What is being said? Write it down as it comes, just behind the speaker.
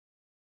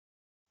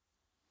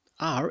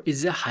R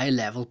is a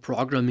high-level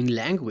programming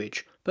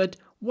language, but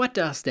what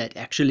does that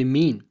actually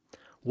mean?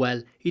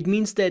 Well, it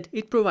means that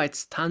it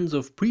provides tons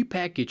of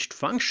prepackaged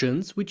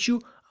functions which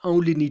you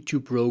only need to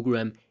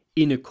program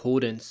in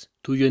accordance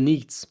to your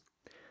needs.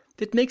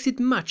 That makes it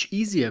much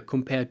easier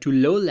compared to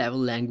low-level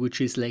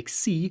languages like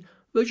C,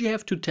 where you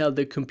have to tell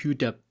the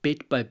computer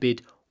bit by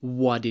bit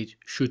what it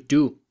should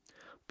do.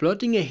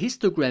 Plotting a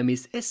histogram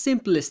is as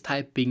simple as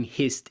typing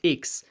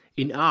hist_x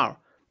in R.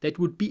 That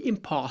would be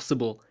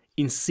impossible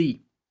in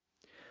C.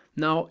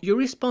 Now, your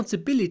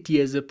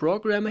responsibility as a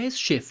programmer has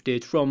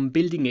shifted from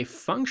building a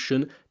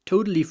function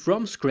totally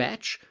from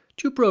scratch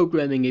to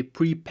programming a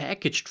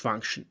prepackaged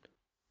function.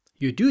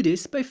 You do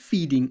this by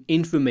feeding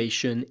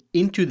information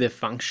into the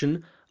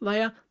function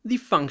via the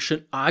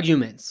function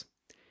arguments.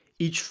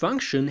 Each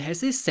function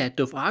has a set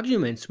of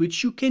arguments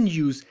which you can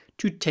use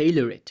to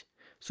tailor it.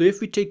 So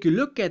if we take a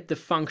look at the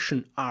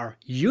function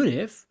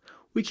runif,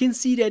 we can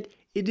see that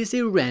it is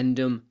a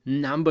random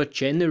number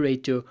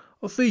generator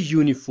of a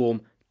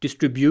uniform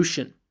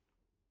distribution.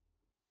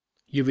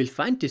 You will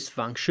find this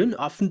function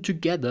often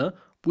together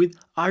with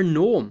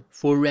rnorm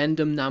for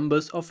random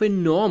numbers of a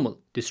normal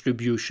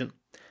distribution.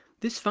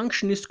 This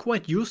function is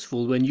quite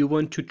useful when you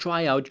want to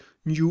try out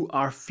new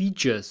R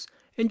features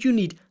and you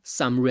need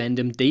some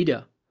random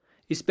data.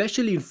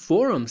 Especially in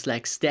forums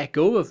like Stack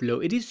Overflow,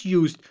 it is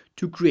used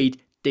to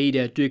create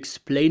data to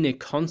explain a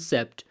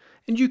concept,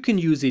 and you can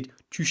use it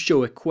to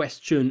show a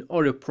question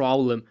or a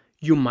problem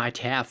you might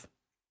have.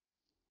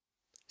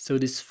 So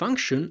this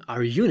function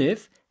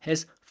runif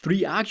has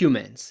 3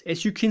 arguments,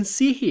 as you can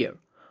see here.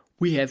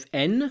 We have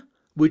n,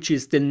 which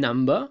is the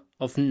number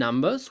of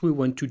numbers we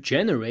want to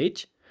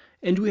generate,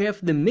 and we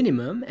have the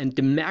minimum and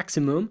the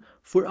maximum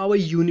for our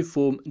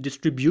uniform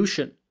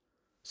distribution.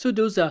 So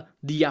those are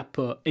the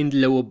upper and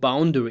lower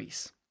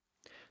boundaries.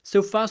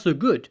 So far so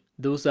good.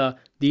 Those are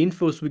the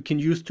infos we can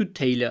use to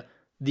tailor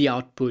the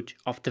output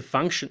of the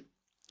function.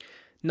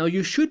 Now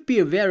you should be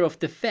aware of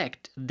the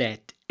fact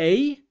that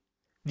A,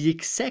 the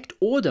exact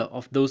order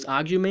of those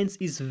arguments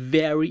is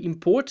very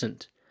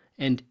important,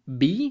 and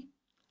B,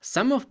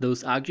 some of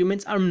those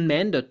arguments are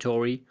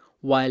mandatory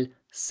while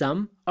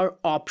some are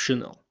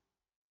optional.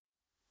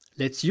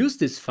 Let's use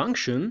this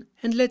function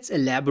and let's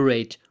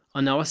elaborate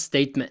on our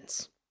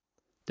statements.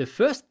 The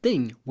first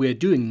thing we're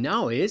doing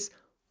now is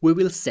we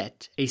will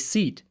set a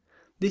seed.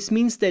 This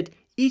means that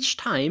each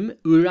time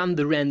we run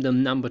the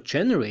random number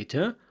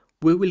generator,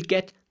 we will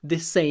get the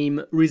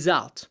same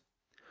result.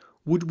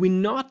 Would we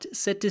not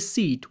set a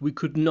seed, we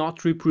could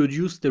not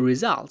reproduce the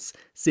results,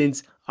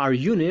 since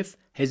runif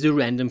has a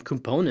random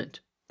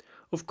component.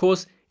 Of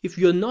course, if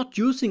you're not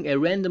using a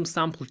random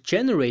sample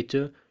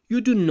generator,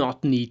 you do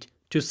not need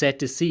to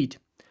set a seed.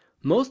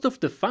 Most of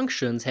the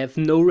functions have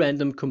no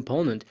random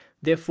component,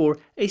 therefore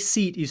a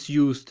seed is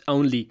used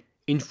only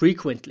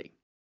infrequently.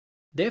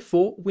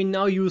 Therefore, we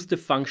now use the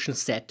function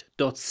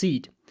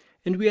set.seed,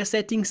 and we are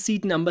setting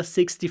seed number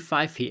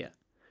 65 here.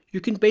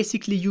 You can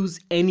basically use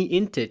any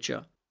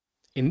integer.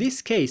 In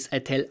this case, I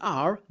tell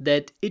R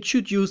that it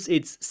should use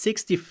its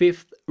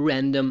 65th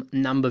random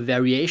number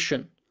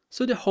variation.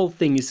 So the whole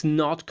thing is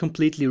not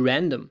completely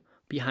random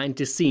behind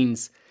the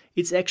scenes.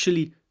 It's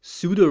actually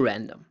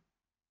pseudo-random.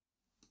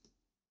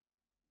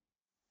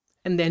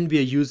 And then we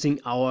are using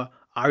our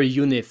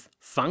runif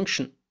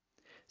function.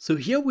 So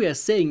here we are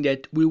saying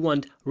that we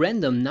want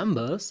random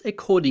numbers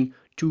according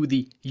to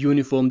the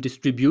uniform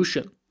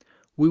distribution.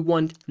 We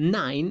want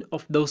 9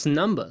 of those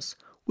numbers,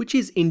 which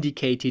is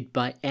indicated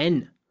by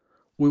n.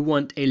 We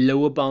want a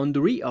lower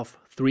boundary of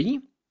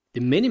 3,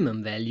 the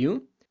minimum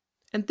value,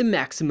 and the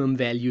maximum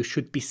value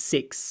should be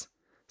 6.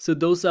 So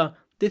those are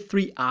the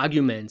 3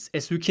 arguments,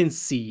 as we can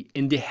see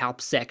in the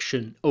help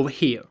section over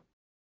here.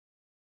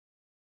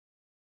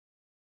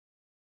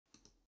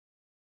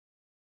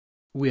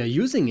 We are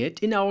using it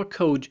in our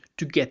code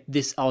to get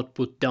this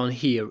output down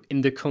here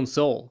in the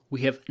console.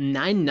 We have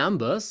 9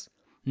 numbers,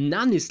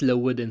 none is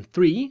lower than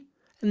 3,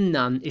 and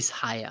none is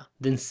higher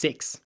than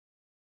 6.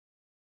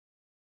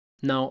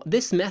 Now,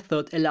 this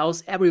method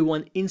allows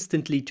everyone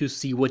instantly to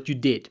see what you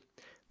did.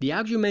 The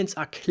arguments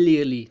are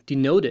clearly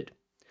denoted.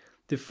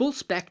 The full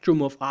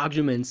spectrum of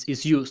arguments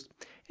is used,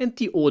 and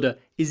the order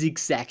is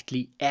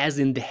exactly as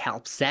in the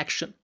help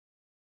section.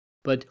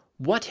 But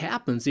what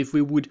happens if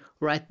we would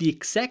write the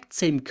exact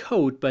same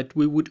code but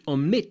we would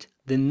omit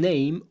the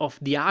name of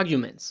the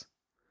arguments?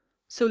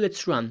 So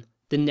let's run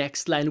the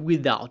next line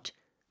without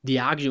the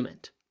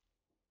argument.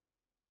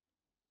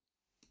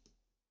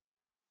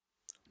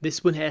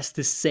 This one has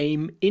the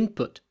same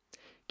input.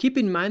 Keep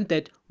in mind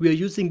that we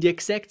are using the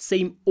exact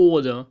same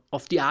order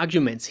of the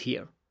arguments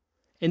here.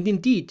 And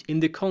indeed, in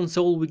the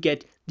console we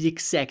get the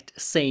exact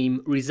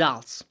same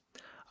results.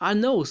 R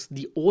knows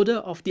the order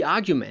of the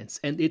arguments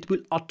and it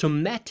will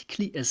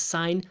automatically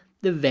assign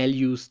the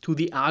values to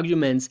the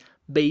arguments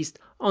based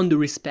on the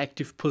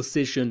respective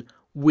position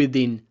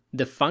within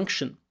the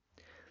function.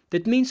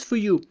 That means for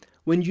you,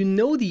 when you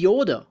know the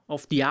order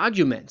of the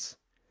arguments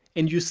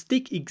and you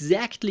stick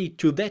exactly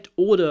to that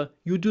order,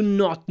 you do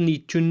not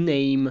need to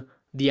name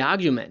the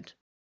argument.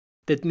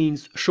 That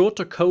means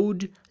shorter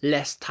code,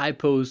 less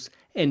typos,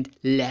 and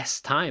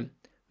less time.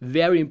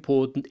 Very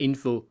important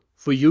info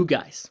for you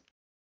guys.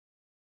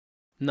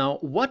 Now,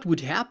 what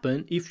would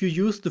happen if you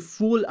use the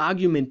full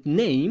argument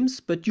names,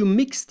 but you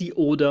mix the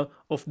order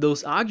of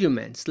those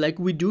arguments, like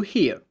we do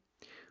here?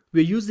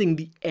 We're using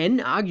the n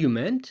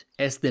argument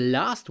as the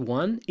last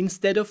one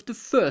instead of the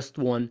first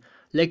one,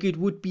 like it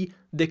would be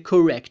the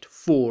correct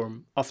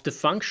form of the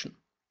function.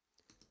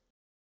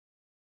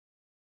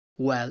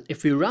 Well,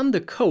 if we run the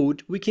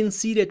code, we can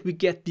see that we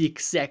get the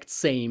exact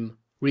same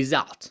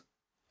result.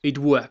 It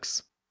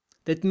works.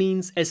 That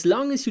means as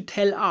long as you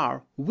tell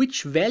R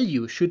which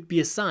value should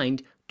be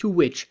assigned to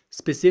which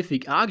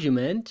specific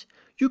argument,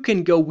 you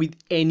can go with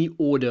any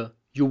order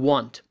you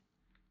want.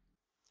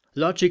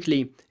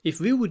 Logically,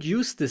 if we would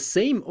use the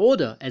same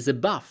order as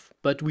above,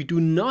 but we do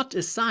not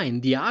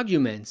assign the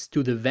arguments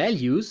to the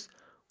values,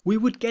 we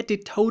would get a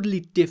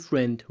totally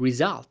different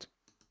result.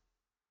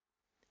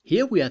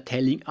 Here we are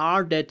telling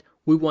R that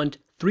we want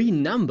 3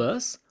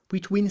 numbers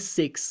between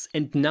 6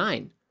 and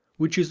 9,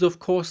 which is of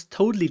course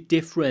totally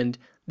different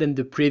than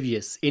the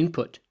previous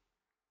input.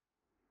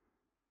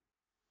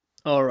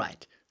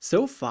 Alright,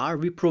 so far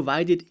we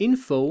provided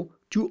info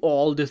to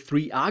all the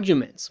 3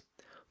 arguments.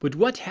 But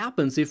what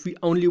happens if we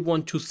only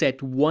want to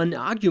set one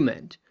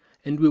argument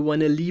and we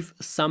want to leave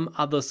some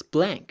others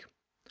blank?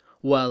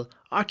 Well,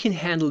 R can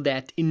handle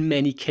that in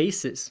many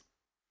cases.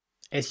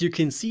 As you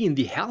can see in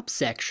the help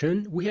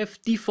section, we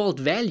have default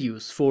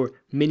values for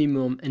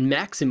minimum and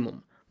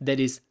maximum, that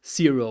is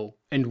 0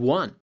 and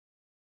 1.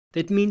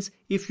 That means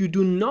if you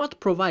do not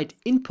provide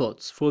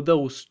inputs for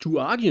those 2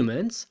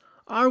 arguments,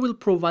 R will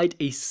provide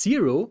a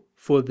 0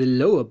 for the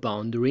lower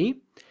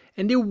boundary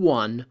and a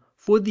 1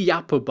 for the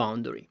upper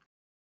boundary.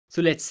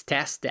 So let's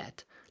test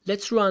that.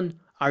 Let's run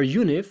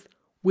runif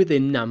with a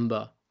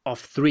number of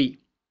 3.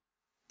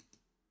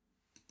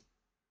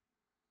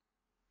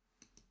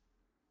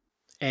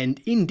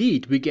 And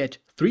indeed we get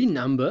 3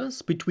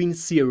 numbers between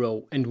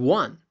 0 and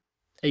 1.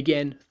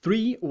 Again,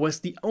 3 was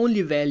the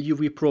only value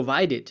we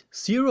provided.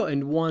 0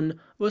 and 1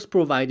 was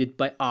provided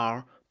by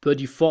R per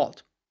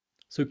default.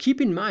 So keep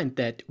in mind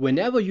that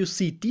whenever you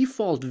see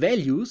default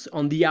values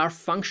on the R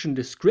function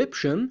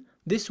description,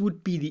 this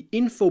would be the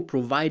info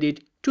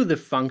provided to the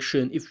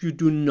function if you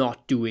do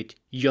not do it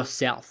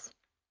yourself.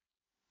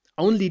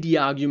 Only the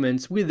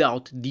arguments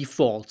without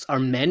defaults are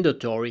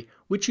mandatory,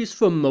 which is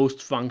for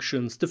most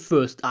functions the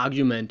first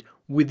argument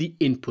with the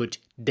input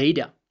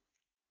data.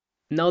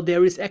 Now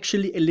there is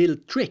actually a little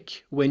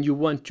trick when you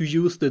want to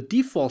use the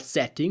default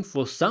setting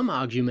for some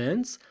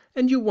arguments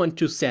and you want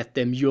to set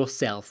them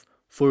yourself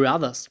for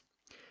others.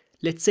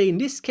 Let's say in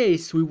this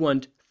case we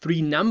want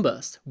 3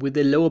 numbers with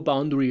a lower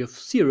boundary of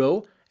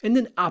 0 and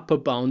an upper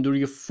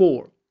boundary of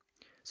 4.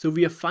 So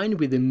we are fine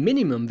with a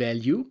minimum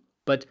value,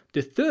 but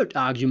the third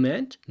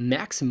argument,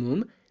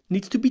 maximum,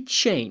 needs to be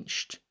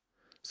changed.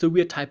 So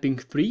we are typing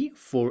 3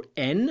 for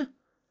n,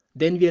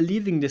 then we are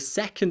leaving the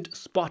second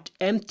spot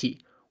empty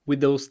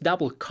with those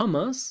double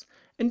commas,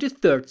 and the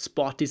third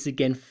spot is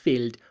again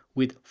filled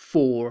with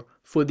 4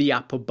 for the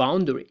upper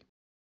boundary.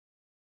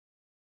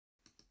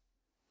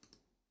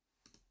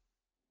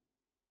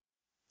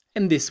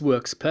 And this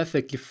works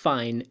perfectly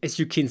fine, as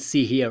you can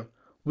see here.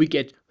 We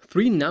get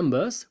 3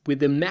 numbers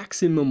with a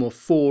maximum of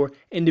 4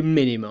 and a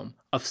minimum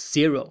of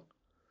 0.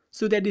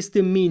 So that is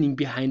the meaning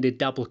behind the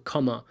double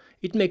comma.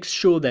 It makes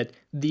sure that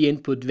the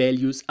input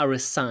values are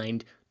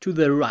assigned to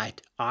the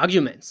right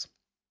arguments.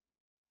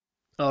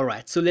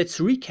 Alright, so let's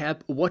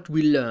recap what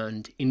we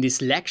learned in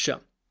this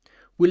lecture.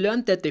 We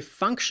learned that the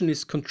function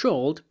is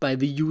controlled by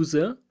the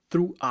user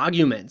through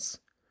arguments.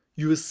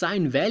 You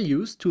assign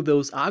values to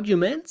those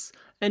arguments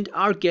and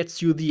R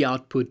gets you the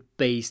output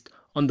based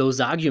on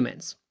those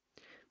arguments.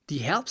 The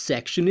help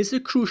section is a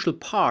crucial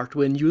part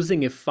when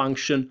using a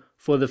function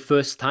for the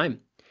first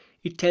time.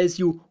 It tells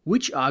you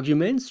which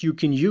arguments you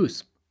can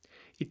use.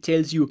 It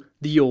tells you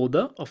the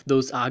order of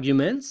those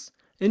arguments,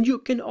 and you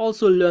can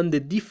also learn the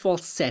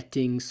default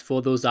settings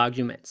for those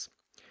arguments.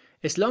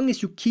 As long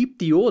as you keep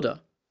the order,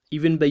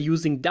 even by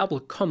using double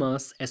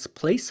commas as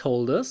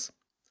placeholders,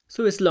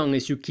 so as long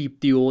as you keep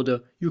the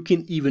order, you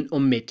can even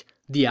omit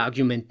the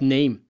argument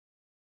name.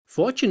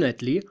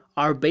 Fortunately,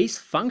 our base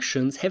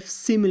functions have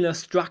similar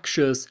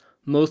structures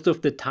most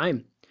of the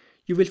time.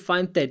 You will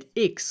find that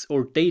x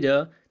or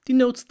data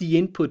denotes the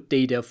input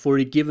data for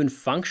a given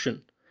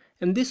function,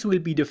 and this will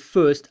be the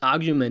first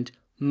argument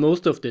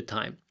most of the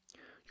time.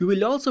 You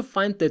will also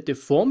find that the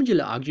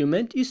formula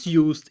argument is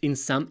used in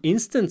some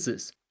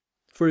instances,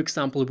 for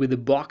example with a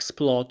box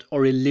plot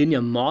or a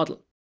linear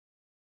model.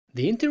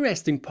 The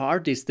interesting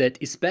part is that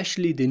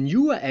especially the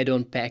newer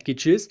add-on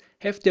packages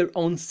have their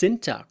own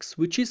syntax,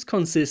 which is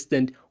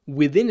consistent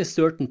within a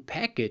certain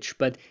package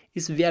but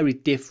is very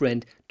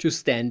different to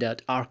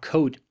standard R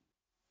code.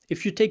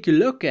 If you take a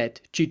look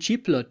at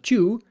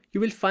ggplot2, you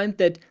will find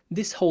that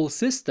this whole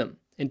system,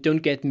 and don't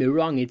get me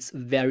wrong, it's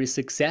very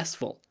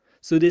successful.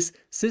 So this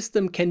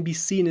system can be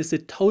seen as a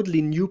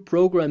totally new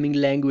programming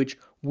language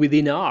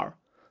within R,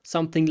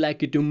 something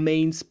like a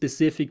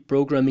domain-specific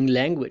programming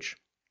language.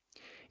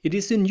 It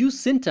is a new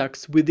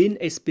syntax within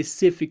a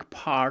specific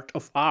part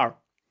of R.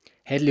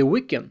 Hadley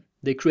Wickham,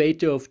 the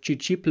creator of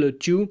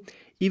ggplot2,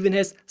 even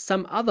has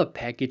some other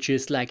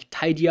packages like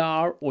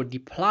tidyr or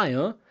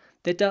dplyr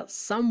that are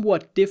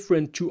somewhat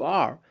different to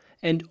R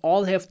and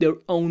all have their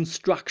own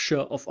structure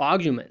of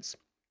arguments.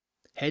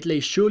 Hadley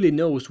surely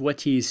knows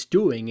what he is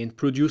doing and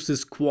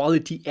produces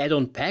quality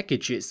add-on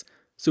packages,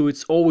 so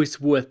it's always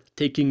worth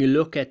taking a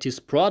look at his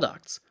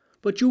products.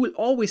 But you will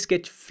always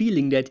get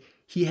feeling that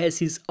he has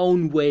his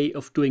own way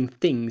of doing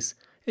things,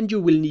 and you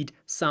will need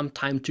some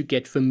time to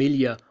get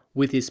familiar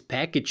with his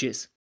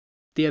packages.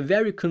 They are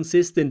very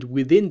consistent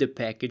within the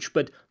package,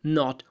 but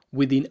not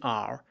within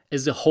R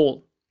as a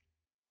whole.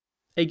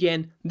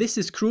 Again, this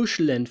is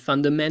crucial and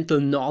fundamental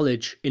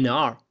knowledge in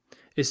R.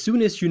 As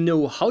soon as you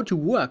know how to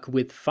work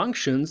with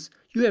functions,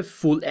 you have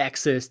full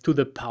access to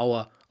the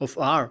power of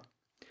R.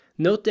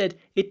 Note that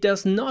it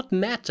does not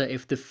matter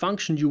if the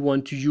function you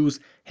want to use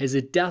has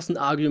a dozen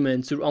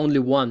arguments or only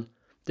one.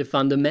 The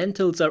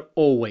fundamentals are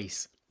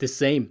always the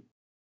same.